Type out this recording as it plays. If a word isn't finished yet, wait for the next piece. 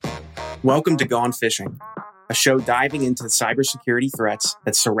Welcome to Gone Phishing, a show diving into the cybersecurity threats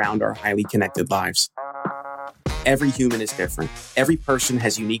that surround our highly connected lives. Every human is different. Every person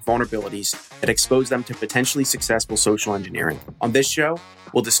has unique vulnerabilities that expose them to potentially successful social engineering. On this show,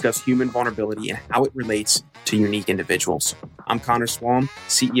 we'll discuss human vulnerability and how it relates to unique individuals. I'm Connor Swam,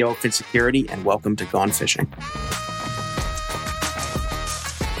 CEO of FinSecurity, and welcome to Gone Phishing.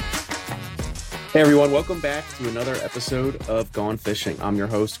 Hey everyone, welcome back to another episode of Gone Phishing. I'm your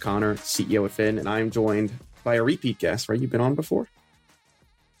host, Connor, CEO at Fin, and I am joined by a repeat guest, right? You've been on before?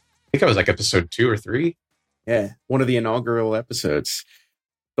 I think I was like episode 2 or 3. Yeah, one of the inaugural episodes.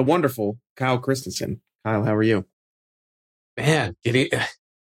 The wonderful Kyle Christensen. Kyle, how are you? Man, getting a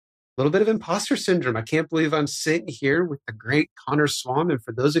little bit of imposter syndrome. I can't believe I'm sitting here with the great Connor Swam. And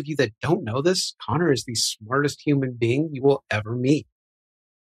for those of you that don't know this, Connor is the smartest human being you will ever meet.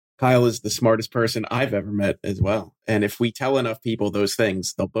 Kyle is the smartest person I've ever met as well. And if we tell enough people those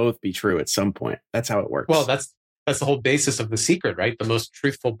things, they'll both be true at some point. That's how it works. Well, that's the whole basis of The Secret, right? The most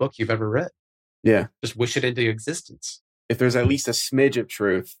truthful book you've ever read. Yeah. Just wish it into existence. If there's at least a smidge of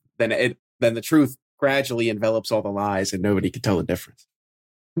truth, then the truth gradually envelops all the lies and nobody can tell the difference.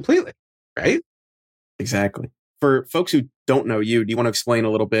 Completely, right? Exactly. For folks who don't know you, do you want to explain a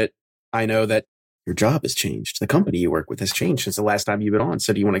little bit? I know that your job has changed. The company you work with has changed since the last time you've been on.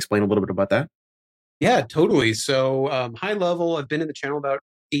 So do you want to explain a little bit about that? Yeah, totally. So high level, I've been in the channel about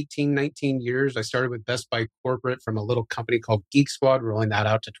 18, 19 years. I started with Best Buy Corporate from a little company called Geek Squad, rolling that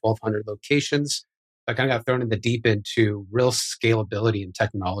out to 1,200 locations. I kind of got thrown in the deep into real scalability in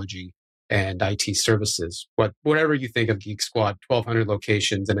technology and IT services. Whatever you think of Geek Squad, 1,200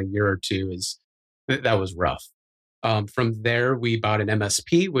 locations in a year or two that was rough. From there, we bought an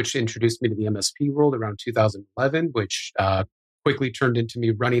MSP, which introduced me to the MSP world around 2011, which quickly turned into me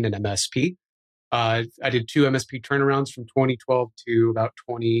running an MSP. I did 2 MSP turnarounds from 2012 to about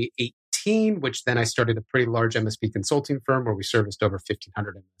 2018, which then I started a pretty large MSP consulting firm where we serviced over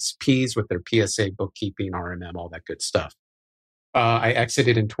 1,500 MSPs with their PSA, bookkeeping, RMM, all that good stuff. I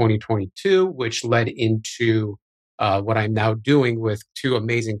exited in 2022, which led into what I'm now doing with 2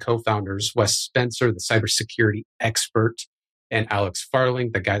 amazing co-founders, Wes Spencer, the cybersecurity expert, and Alex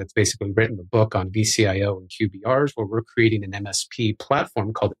Farling, the guy that's basically written the book on VCIO and QBRs, where we're creating an MSP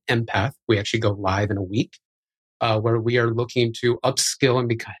platform called Empath. We actually go live in a week, where we are looking to upskill and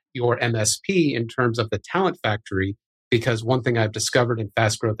become your MSP in terms of the talent factory. Because one thing I've discovered in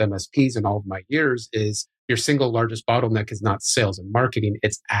fast growth MSPs in all of my years is your single largest bottleneck is not sales and marketing.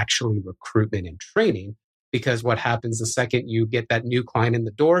 It's actually recruitment and training. Because what happens the second you get that new client in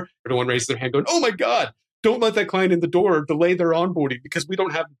the door, everyone raises their hand going, oh my God, don't let that client in the door or delay their onboarding because we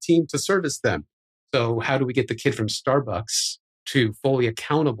don't have the team to service them. So how do we get the kid from Starbucks to fully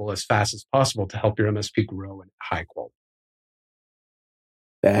accountable as fast as possible to help your MSP grow in high quality?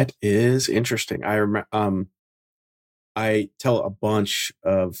 That is interesting. I remember, I tell a bunch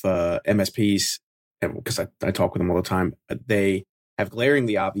of MSPs, because I talk with them all the time, they have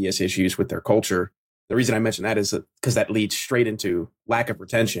glaringly obvious issues with their culture. The reason I mention that is because that leads straight into lack of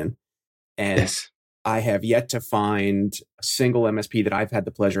retention. And yes. I have yet to find a single MSP that I've had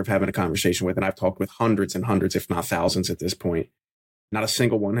the pleasure of having a conversation with, and I've talked with hundreds and hundreds, if not thousands at this point. Not a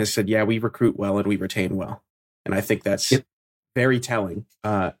single one has said, yeah, we recruit well and we retain well. And I think that's very telling.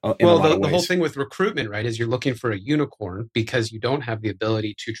 The whole thing with recruitment, right, is you're looking for a unicorn because you don't have the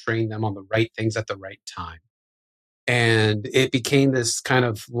ability to train them on the right things at the right time. And it became this kind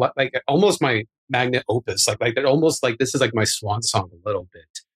of like almost my magnum opus, like they're almost like this is like my swan song a little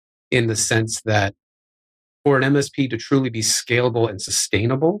bit, in the sense that for an MSP to truly be scalable and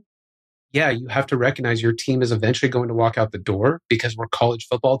sustainable, yeah, you have to recognize your team is eventually going to walk out the door because we're college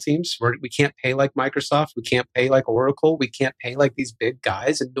football teams. We can't pay like Microsoft. We can't pay like Oracle. We can't pay like these big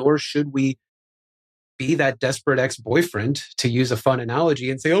guys, and nor should we be that desperate ex-boyfriend, to use a fun analogy,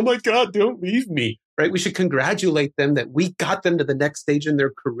 and say, oh my God, don't leave me, right? We should congratulate them that we got them to the next stage in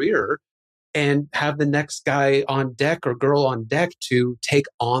their career and have the next guy on deck or girl on deck to take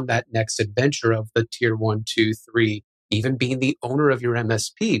on that next adventure of the tier 1, 2, 3, even being the owner of your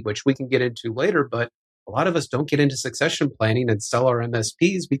MSP, which we can get into later. But a lot of us don't get into succession planning and sell our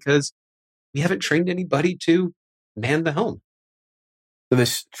MSPs because we haven't trained anybody to man the helm. So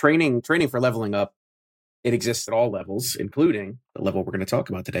this training for leveling up, it exists at all levels, including the level we're going to talk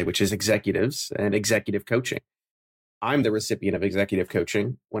about today, which is executives and executive coaching. I'm the recipient of executive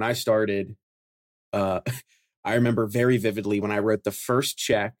coaching. When I started, I remember very vividly when I wrote the first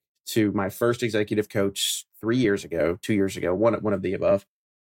check to my first executive coach 2 years ago, one of the above.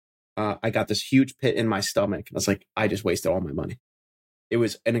 I got this huge pit in my stomach. I was like, I just wasted all my money. It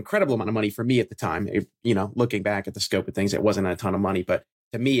was an incredible amount of money for me at the time. Looking back at the scope of things, it wasn't a ton of money, but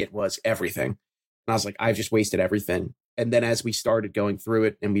to me, it was everything. And I was like, I've just wasted everything. And then as we started going through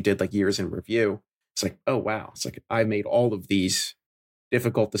it and we did like years in review, it's like, oh, wow. It's like I made all of these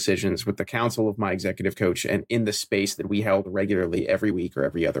difficult decisions with the counsel of my executive coach and in the space that we held regularly every week or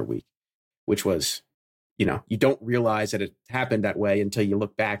every other week, which was, you don't realize that it happened that way until you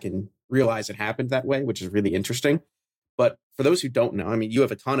look back and realize it happened that way, which is really interesting. But for those who don't know, I mean, you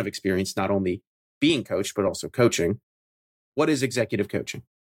have a ton of experience, not only being coached, but also coaching. What is executive coaching?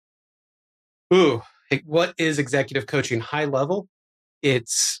 Ooh, what is executive coaching? High level?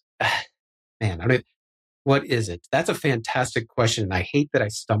 It's, man, what is it? That's a fantastic question. And I hate that I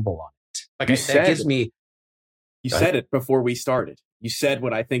stumble on it. That gives me. You said it before we started. You said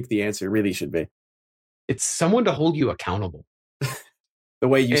what I think the answer really should be. It's someone to hold you accountable. The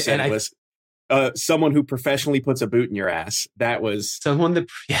way you said it was someone who professionally puts a boot in your ass. That was someone that,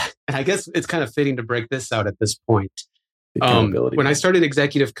 yeah. And I guess it's kind of fitting to break this out at this point. Accountability. When I started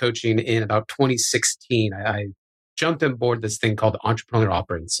executive coaching in about 2016, I jumped on board this thing called the Entrepreneur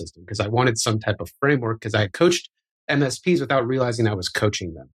Operating System because I wanted some type of framework because I had coached MSPs without realizing I was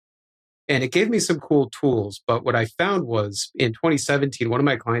coaching them. And it gave me some cool tools. But what I found was in 2017, one of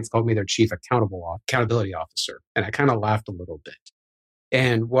my clients called me their chief accountability officer. And I kind of laughed a little bit.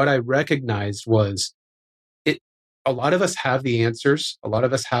 And what I recognized was a lot of us have the answers. A lot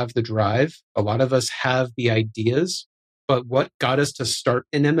of us have the drive. A lot of us have the ideas. But what got us to start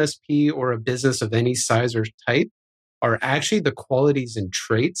an MSP or a business of any size or type are actually the qualities and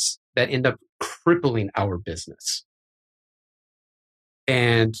traits that end up crippling our business.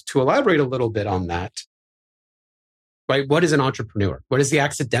 And to elaborate a little bit on that, right? What is an entrepreneur? What is the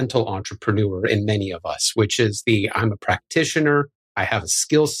accidental entrepreneur in many of us, which is I'm a practitioner, I have a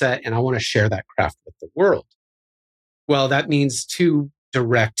skill set, and I want to share that craft with the world. Well, that means two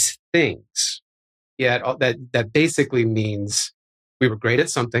direct things. Yet that basically means we were great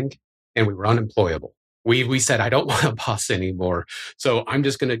at something and we were unemployable. We said, I don't want a boss anymore. So I'm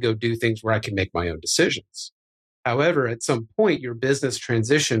just going to go do things where I can make my own decisions. However, at some point, your business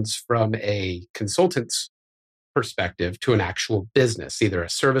transitions from a consultant's perspective to an actual business, either a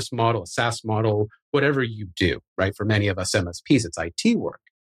service model, a SaaS model, whatever you do, right? For many of us MSPs, it's IT work.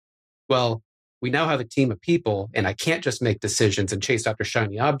 Well, we now have a team of people, and I can't just make decisions and chase after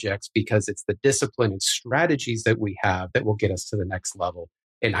shiny objects because it's the discipline and strategies that we have that will get us to the next level.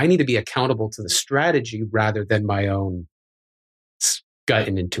 And I need to be accountable to the strategy rather than my own gut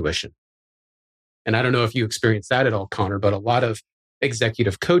and intuition. And I don't know if you experienced that at all, Connor, but a lot of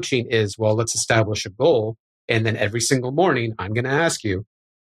executive coaching is, well, let's establish a goal. And then every single morning, I'm going to ask you,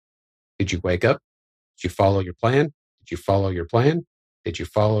 did you wake up? Did you follow your plan? Did you follow your plan? Did you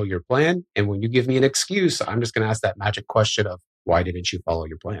follow your plan? And when you give me an excuse, I'm just going to ask that magic question of, why didn't you follow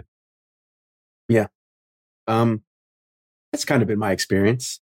your plan? Yeah. That's kind of been my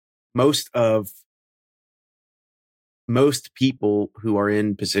experience. Most people who are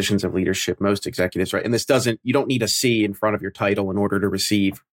in positions of leadership, most executives, right? And you don't need a C in front of your title in order to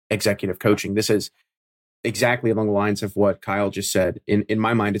receive executive coaching. This is exactly along the lines of what Kyle just said. In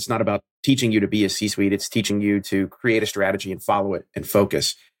my mind, it's not about teaching you to be a C-suite. It's teaching you to create a strategy and follow it and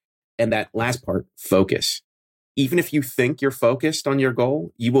focus. And that last part, focus. Even if you think you're focused on your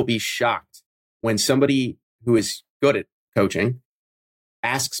goal, you will be shocked when somebody who is good at coaching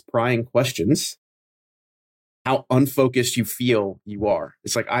asks prying questions, how unfocused you feel you are.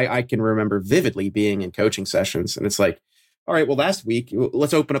 It's like, I can remember vividly being in coaching sessions and it's like, all right, well, last week,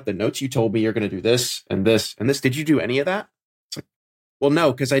 let's open up the notes. You told me you're going to do this and this and this. Did you do any of that? It's like, well,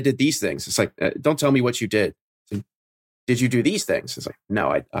 no, because I did these things. It's like, don't tell me what you did. Like, did you do these things? It's like,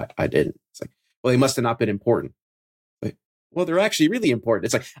 no, I didn't. It's like, well, they must have not been important. Like, well, they're actually really important.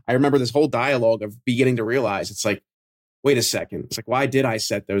 It's like, I remember this whole dialogue of beginning to realize it's like, wait a second. It's like, why did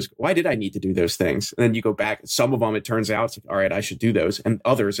I need to do those things? And then you go back. Some of them, it turns out, it's like, all right, I should do those. And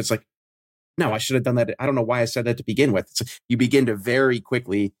others, it's like, no, I should have done that. I don't know why I said that to begin with. It's like you begin to very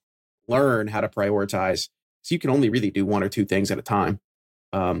quickly learn how to prioritize. So you can only really do one or two things at a time.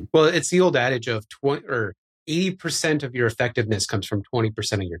 Well, it's the old adage of 80% of your effectiveness comes from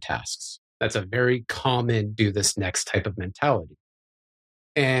 20% of your tasks. That's a very common do this next type of mentality.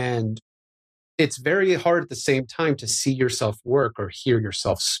 And it's very hard at the same time to see yourself work or hear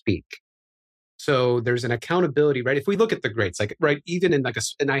yourself speak. So there's an accountability, right? If we look at the greats, like, right, even in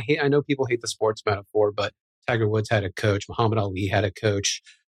I know people hate the sports metaphor, but Tiger Woods had a coach, Muhammad Ali had a coach,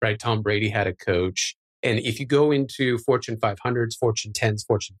 right? Tom Brady had a coach. And if you go into Fortune 500s, Fortune 10s,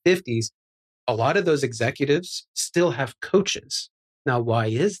 Fortune 50s, a lot of those executives still have coaches. Now, why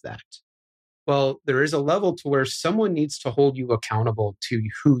is that? Well, there is a level to where someone needs to hold you accountable to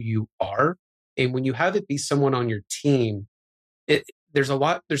who you are. And when you have it be someone on your team,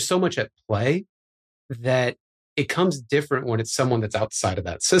 there's so much at play that it comes different when it's someone that's outside of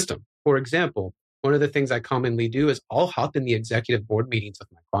that system. For example, one of the things I commonly do is I'll hop in the executive board meetings with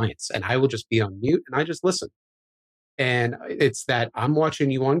my clients and I will just be on mute and I just listen. And it's that I'm watching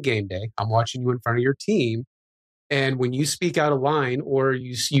you on game day. I'm watching you in front of your team. And when you speak out of line or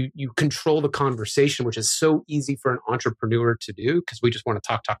you control the conversation, which is so easy for an entrepreneur to do because we just want to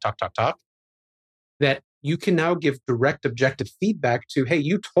talk, talk, talk, talk, talk, that you can now give direct objective feedback to, hey,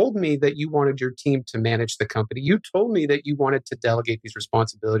 you told me that you wanted your team to manage the company. You told me that you wanted to delegate these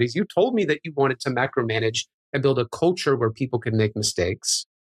responsibilities. You told me that you wanted to macromanage and build a culture where people can make mistakes,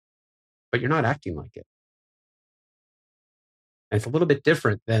 but you're not acting like it. And it's a little bit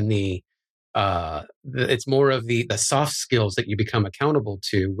different than it's more of the soft skills that you become accountable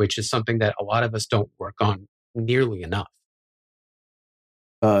to, which is something that a lot of us don't work on nearly enough.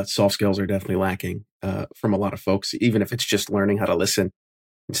 Soft skills are definitely lacking from a lot of folks, even if it's just learning how to listen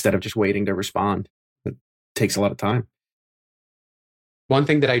instead of just waiting to respond. It takes a lot of time. One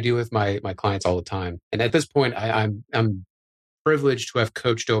thing that I do with my clients all the time, and at this point, I'm privileged to have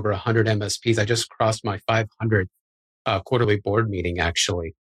coached over 100 MSPs. I just crossed my 500th quarterly board meeting,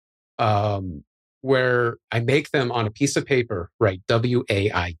 actually, where I make them on a piece of paper write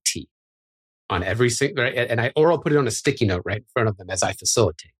WAIT on every single, and or I'll put it on a sticky note right in front of them as I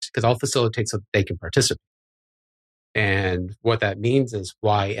facilitate, because I'll facilitate so that they can participate. And what that means is,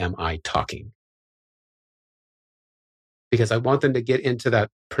 why am I talking? Because I want them to get into that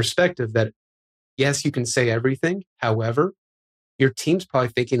perspective that, yes, you can say everything. However, your team's probably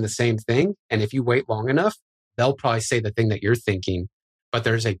thinking the same thing. And if you wait long enough, they'll probably say the thing that you're thinking. But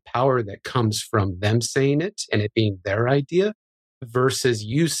there's a power that comes from them saying it and it being their idea versus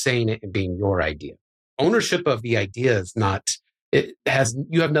you saying it and being your idea. Ownership of the idea is not, you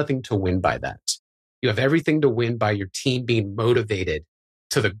have nothing to win by that. You have everything to win by your team being motivated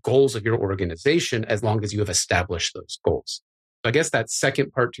to the goals of your organization as long as you have established those goals. So I guess that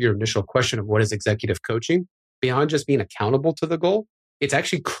second part to your initial question of what is executive coaching, beyond just being accountable to the goal, it's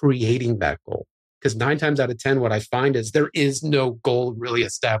actually creating that goal. Because 9 times out of 10, what I find is there is no goal really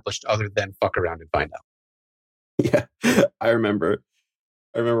established other than fuck around and find out. Yeah, I remember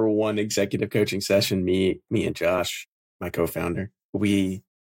one executive coaching session, me and Josh, my co-founder, we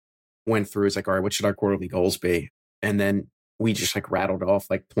went through, it's like, all right, what should our quarterly goals be? And then we just like rattled off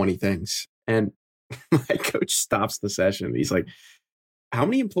like 20 things. And my coach stops the session. He's like, how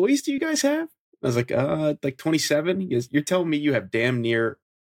many employees do you guys have? I was like 27. He goes, you're telling me you have damn near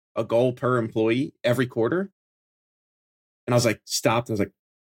a goal per employee every quarter? And I was like, stopped. I was like,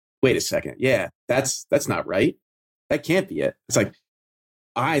 wait a second. Yeah, that's not right. That can't be it. It's like,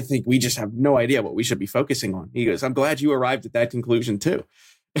 I think we just have no idea what we should be focusing on. He goes, I'm glad you arrived at that conclusion too.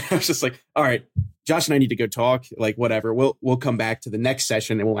 I was just like, all right, Josh and I need to go talk, like whatever. We'll come back to the next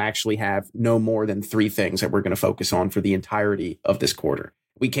session and we'll actually have no more than 3 things that we're going to focus on for the entirety of this quarter.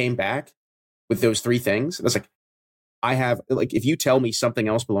 We came back with those 3 things. And I was like, I have, like, if you tell me something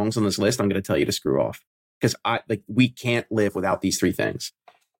else belongs on this list, I'm going to tell you to screw off, because we can't live without these 3 things,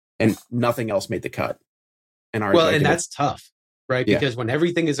 and nothing else made the cut. And and that's tough, right? Yeah. Because when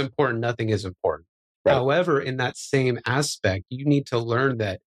everything is important, nothing is important. Right. However, in that same aspect, you need to learn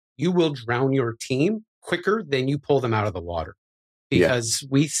that you will drown your team quicker than you pull them out of the water, because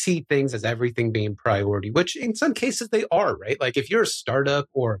we see things as everything being priority, which in some cases they are, right? Like if you're a startup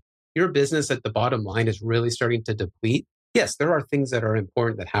or your business at the bottom line is really starting to deplete, yes, there are things that are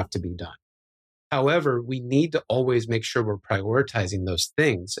important that have to be done. However, we need to always make sure we're prioritizing those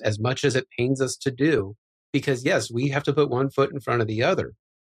things as much as it pains us to do, because yes, we have to put one foot in front of the other.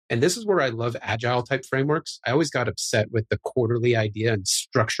 And this is where I love agile type frameworks. I always got upset with the quarterly idea and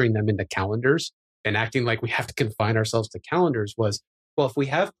structuring them into calendars and acting like we have to confine ourselves to calendars. Was, well, if we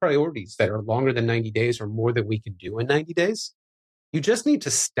have priorities that are longer than 90 days or more than we can do in 90 days, you just need to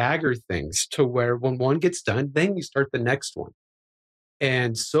stagger things to where when one gets done, then you start the next one.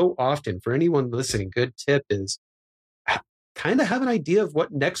 And so often, for anyone listening, good tip is kind of have an idea of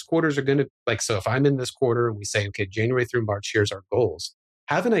what next quarters are going to like. So if I'm in this quarter and we say, okay, January through March, here's our goals.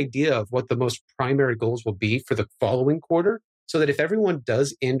 Have an idea of what the most primary goals will be for the following quarter, so that if everyone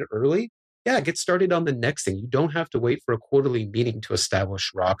does end early, get started on the next thing. You don't have to wait for a quarterly meeting to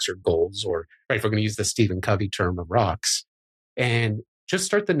establish rocks or goals, or right, if we're going to use the Stephen Covey term of rocks, and just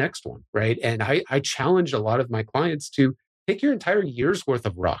start the next one, right? And I challenge a lot of my clients to take your entire year's worth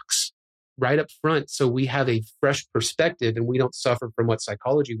of rocks right up front, so we have a fresh perspective and we don't suffer from what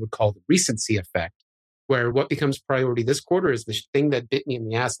psychology would call the recency effect, where what becomes priority this quarter is the thing that bit me in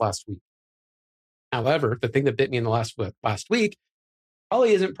the ass last week. However, the thing that bit me in the last week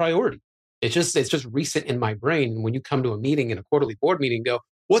probably isn't priority. It's just recent in my brain. And when you come to a meeting, in a quarterly board meeting, and go,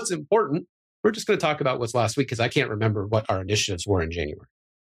 what's important? We're just going to talk about what's last week because I can't remember what our initiatives were in January.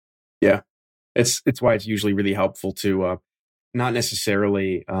 Yeah. It's why it's usually really helpful to not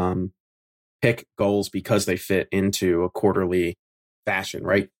necessarily pick goals because they fit into a quarterly fashion,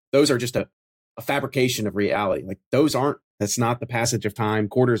 right? Those are just a fabrication of reality. Like that's not the passage of time.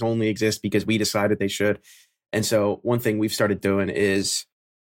 Quarters only exist because we decided they should. And so one thing we've started doing is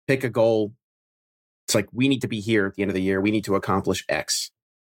pick a goal. It's like, we need to be here at the end of the year. We need to accomplish X.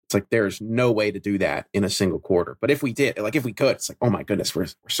 It's like, there's no way to do that in a single quarter. But if we did, like if we could, it's like, oh my goodness, we're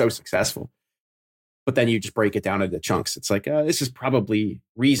so successful. But then you just break it down into chunks. It's like, this is probably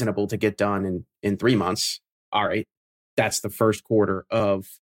reasonable to get done in 3 months. All right. That's the first quarter of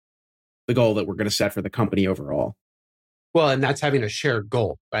the goal that we're going to set for the company overall. Well, and that's having a shared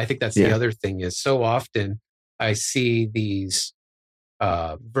goal. But I think that's the other thing is so often I see these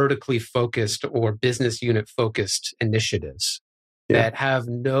vertically focused or business unit focused initiatives that have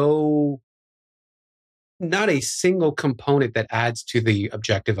not a single component that adds to the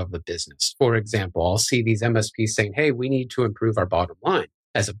objective of the business. For example, I'll see these MSPs saying, hey, we need to improve our bottom line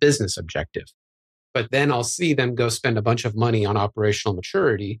as a business objective. But then I'll see them go spend a bunch of money on operational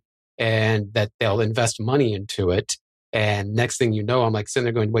maturity and that they'll invest money into it. And next thing you know, I'm like sitting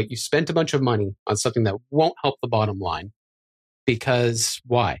there going, wait, you spent a bunch of money on something that won't help the bottom line because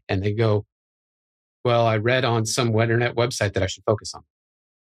why? And they go, well, I read on some internet website that I should focus on.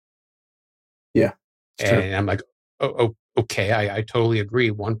 Yeah. And I'm like, oh, okay, I totally agree.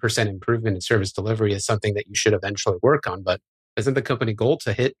 1% improvement in service delivery is something that you should eventually work on. But isn't the company goal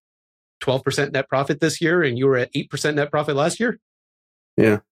to hit 12% net profit this year and you were at 8% net profit last year?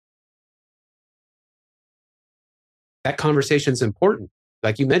 Yeah. That conversation is important.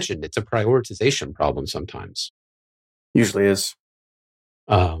 Like you mentioned, it's a prioritization problem sometimes. Usually is.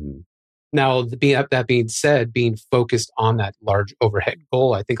 Now, that being said, being focused on that large overhead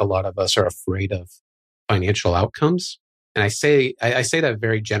goal, I think a lot of us are afraid of financial outcomes. And I say that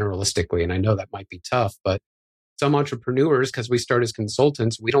very generalistically, and I know that might be tough, but some entrepreneurs, because we start as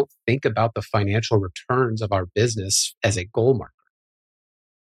consultants, we don't think about the financial returns of our business as a goal marker.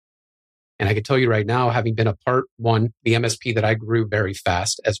 And I can tell you right now, having been the MSP that I grew very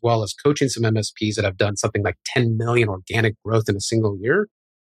fast, as well as coaching some MSPs that have done something like 10 million organic growth in a single year.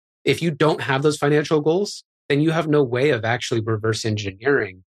 If you don't have those financial goals, then you have no way of actually reverse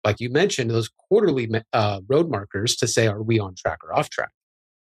engineering, like you mentioned, those quarterly road markers to say, are we on track or off track?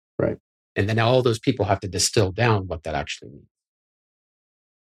 Right. And then all those people have to distill down what that actually means.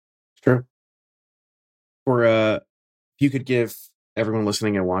 True. If you could give everyone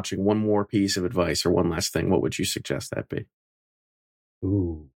listening and watching one more piece of advice or one last thing, what would you suggest that be?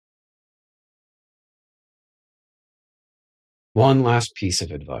 Ooh. One last piece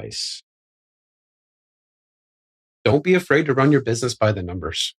of advice. Don't be afraid to run your business by the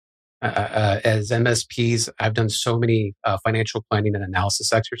numbers. As MSPs, I've done so many financial planning and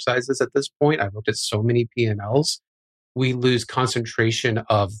analysis exercises at this point. I've looked at so many P&Ls. We lose concentration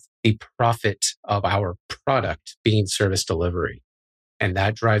of the profit of our product being service delivery. And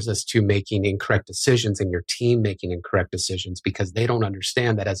that drives us to making incorrect decisions and your team making incorrect decisions because they don't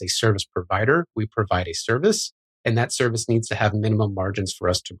understand that as a service provider, we provide a service and that service needs to have minimum margins for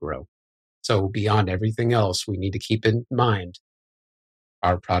us to grow. So beyond everything else, we need to keep in mind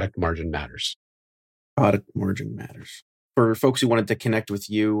our product margin matters. Product margin matters. For folks who wanted to connect with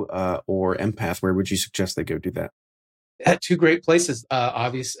you or Empath, where would you suggest they go do that? At two great places. One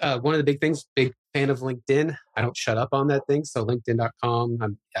of the big things, big fan of LinkedIn. I don't shut up on that thing. So linkedin.com,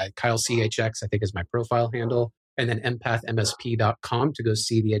 I'm Kyle CHX, I think is my profile handle. And then empathmsp.com to go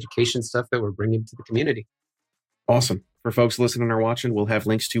see the education stuff that we're bringing to the community. Awesome. For folks listening or watching, we'll have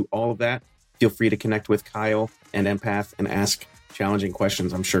links to all of that. Feel free to connect with Kyle and Empath and ask challenging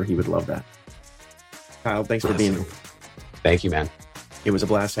questions. I'm sure he would love that. Kyle, thanks for being here. Thank you, man. It was a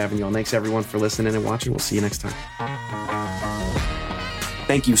blast having you on. Thanks everyone for listening and watching. We'll see you next time.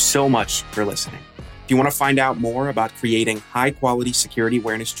 Thank you so much for listening. If you want to find out more about creating high-quality security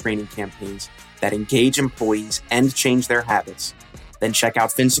awareness training campaigns that engage employees and change their habits, then check out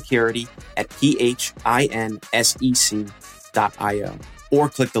FinSecurity at phinsec.io or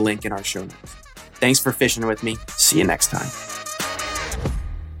click the link in our show notes. Thanks for phishing with me. See you next time.